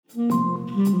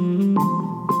Welcome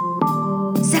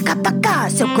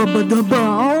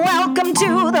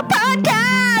to the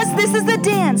podcast. This is the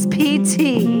Dance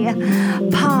PT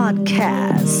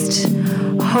podcast,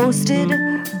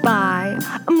 hosted by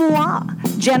moi,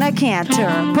 Jenna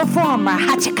Cantor, performer,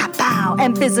 hachikapow,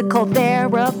 and physical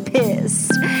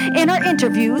therapist. In our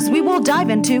interviews, we will dive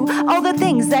into all the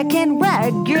things that can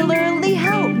regularly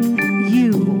help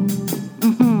you.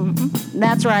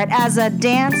 That's right, as a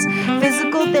dance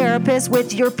physical therapist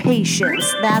with your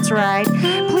patients. That's right.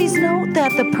 Please note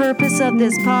that the purpose of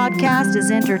this podcast is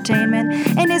entertainment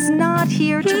and is not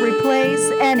here to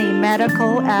replace any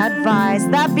medical advice.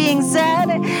 That being said,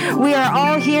 we are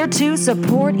all here to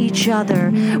support each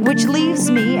other, which leaves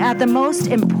me at the most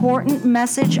important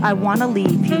message I want to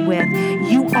leave you with.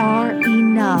 You are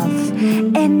enough,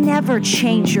 and never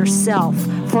change yourself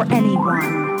for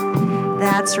anyone.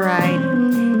 That's right.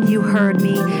 You heard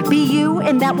me. Be you,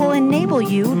 and that will enable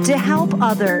you to help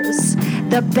others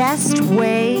the best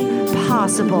way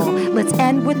possible. Let's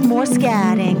end with more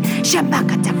scatting.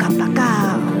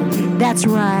 That's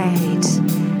right.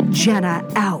 Jenna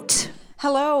out.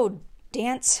 Hello,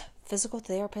 dance physical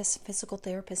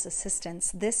therapist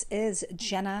assistants. This is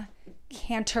Jenna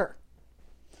Cantor.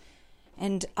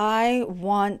 And I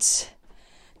want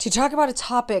to talk about a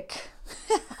topic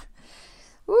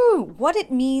what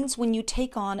it means when you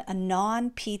take on a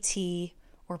non-PT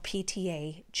or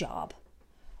PTA job.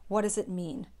 What does it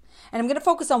mean? And I'm going to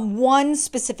focus on one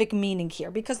specific meaning here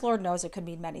because Lord knows it could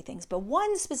mean many things, but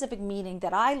one specific meaning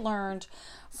that I learned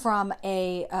from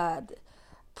a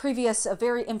previous, a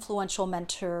very influential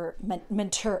mentor,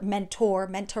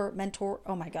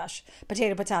 oh my gosh,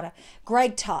 potato,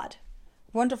 Greg Todd,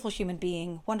 wonderful human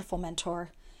being, wonderful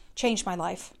mentor, changed my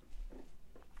life.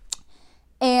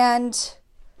 And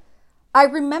I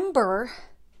remember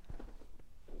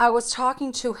I was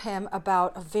talking to him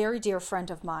about a very dear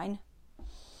friend of mine,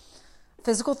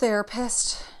 physical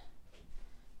therapist.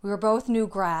 We were both new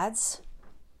grads,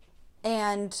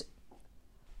 and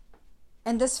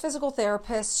this physical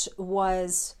therapist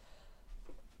was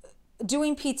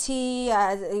doing PT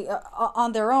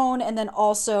on their own, and then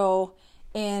also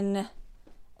in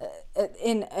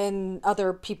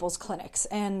other people's clinics,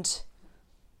 and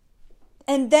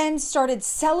then started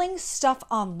selling stuff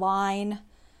online,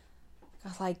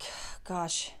 like,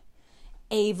 gosh,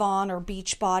 Avon or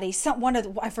Beachbody.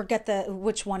 I forget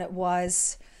which one it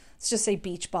was. Let's just say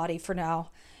Beachbody for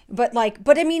now. But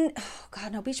I mean, oh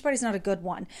God, no, Beachbody's not a good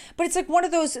one. But it's like one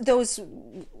of those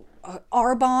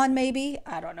Arbonne, maybe.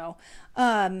 I don't know.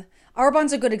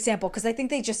 Arbonne's a good example because I think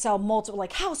they just sell multiple,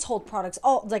 like, household products,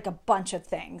 all, like, a bunch of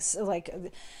things, like.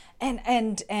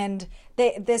 And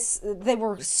they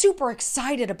were super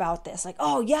excited about this, like,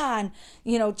 oh yeah, and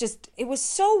just it was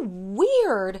so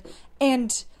weird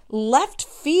and left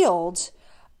field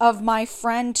of my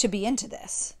friend to be into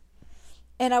this.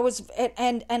 And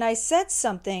I said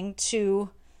something to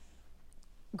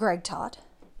Greg Todd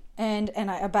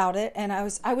about it, and I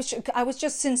was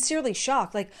just sincerely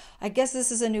shocked, like, I guess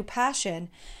this is a new passion.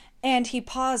 And he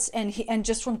paused, and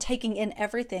just from taking in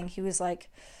everything, he was like,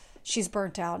 she's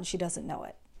burnt out and she doesn't know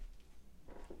it.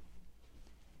 And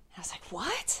I was like,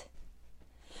 what?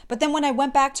 But then when I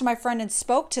went back to my friend and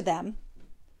spoke to them,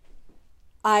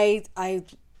 I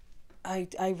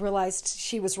realized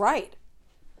she was right.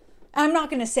 And I'm not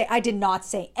going to say, I did not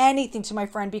say anything to my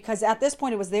friend because at this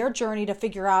point it was their journey to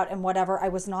figure out and whatever. I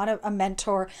was not a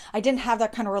mentor. I didn't have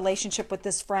that kind of relationship with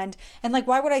this friend. And like,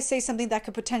 why would I say something that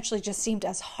could potentially just seem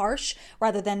as harsh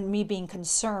rather than me being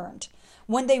concerned?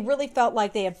 When they really felt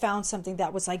like they had found something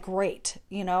that was like great,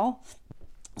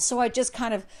 So I just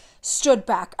kind of stood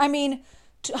back. I mean,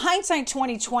 hindsight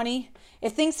 2020,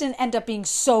 if things didn't end up being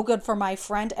so good for my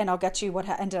friend, and I'll get to you what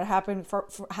ended up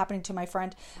happening to my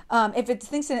friend.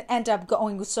 Things didn't end up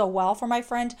going so well for my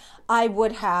friend, I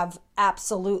would have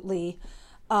absolutely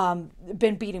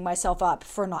been beating myself up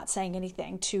for not saying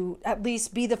anything, to at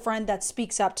least be the friend that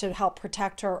speaks up to help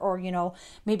protect her, or,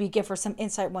 maybe give her some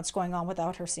insight what's going on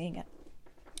without her seeing it.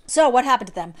 So what happened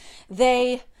to them?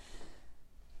 They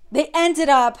ended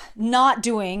up not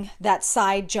doing that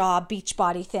side job,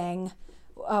 Beachbody thing,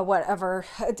 whatever.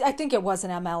 I think it was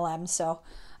an MLM, so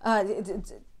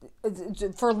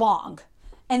for long.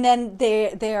 And then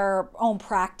their own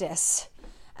practice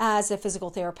as a physical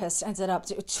therapist ended up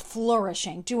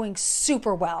flourishing, doing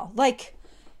super well. Like,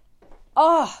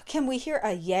 oh, can we hear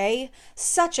a yay?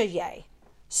 Such a yay.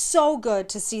 So good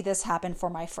to see this happen for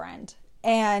my friend.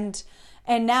 And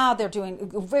now they're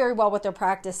doing very well with their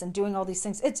practice and doing all these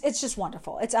things. It's just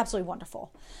wonderful. It's absolutely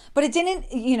wonderful. But it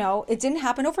didn't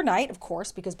happen overnight, of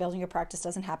course, because building your practice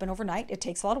doesn't happen overnight. It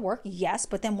takes a lot of work, yes.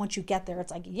 But then once you get there,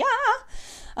 it's like, yeah.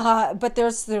 But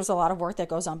there's a lot of work that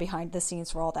goes on behind the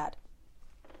scenes for all that.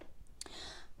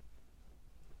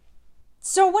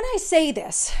 So when I say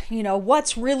this,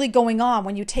 what's really going on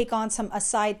when you take on a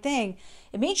side thing,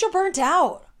 it means you're burnt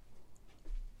out.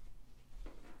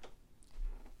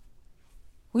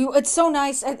 It's so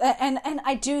nice. And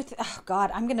I do,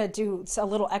 God, I'm going to do a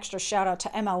little extra shout out to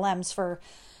MLMs for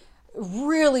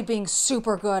really being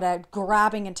super good at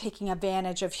grabbing and taking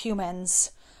advantage of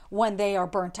humans when they are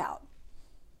burnt out,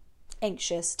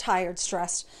 anxious, tired,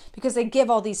 stressed, because they give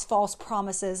all these false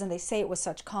promises and they say it with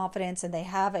such confidence, and they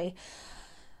have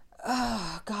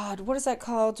oh God, what is that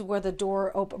called? Where the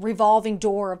door revolving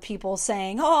door of people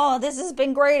saying, oh, this has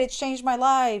been great. It's changed my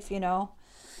life,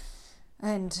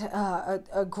 and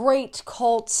a great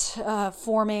cult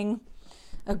forming.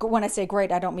 When I say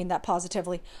great, I don't mean that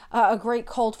positively. A great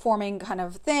cult forming kind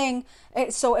of thing.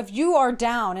 So if you are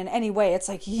down in any way, it's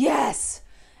like, yes.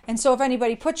 And so if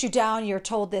anybody puts you down, you're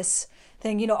told this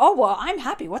thing, oh, well, I'm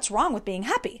happy. What's wrong with being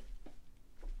happy?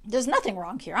 There's nothing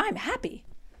wrong here. I'm happy.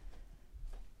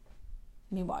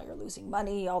 Meanwhile, you're losing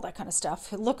money, all that kind of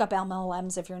stuff. Look up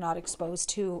MLMs if you're not exposed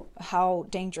to how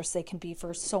dangerous they can be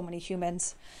for so many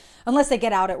humans, unless they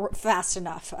get out fast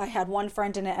enough. I had one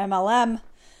friend in an MLM,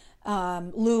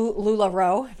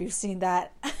 LuLaRoe, if you've seen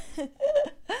that.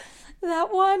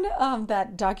 That one,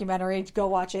 that documentary, go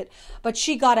watch it. But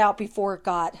she got out before it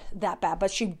got that bad.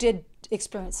 But she did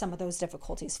experience some of those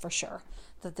difficulties for sure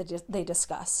that they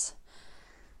discuss.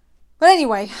 But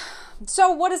anyway,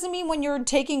 so what does it mean when you're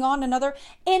taking on another?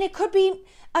 And it could be,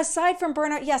 aside from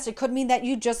burnout, yes, it could mean that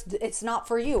it's not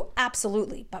for you.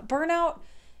 Absolutely. But burnout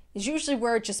is usually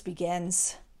where it just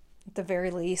begins, at the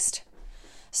very least.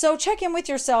 So check in with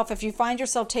yourself if you find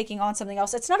yourself taking on something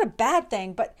else. It's not a bad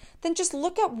thing, but then just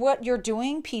look at what you're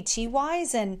doing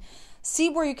PT-wise and see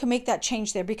where you can make that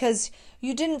change there, because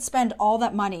you didn't spend all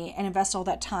that money and invest all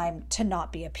that time to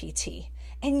not be a PT.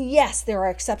 And yes, there are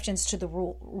exceptions to the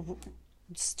rule,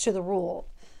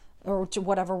 or to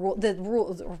whatever rule.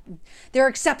 There are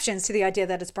exceptions to the idea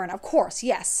that it's burnout. Of course,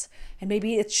 yes. And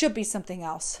maybe it should be something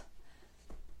else.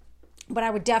 But I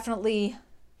would definitely,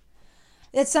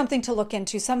 it's something to look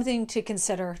into, something to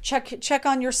consider. Check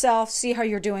on yourself, see how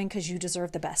you're doing, because you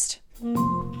deserve the best.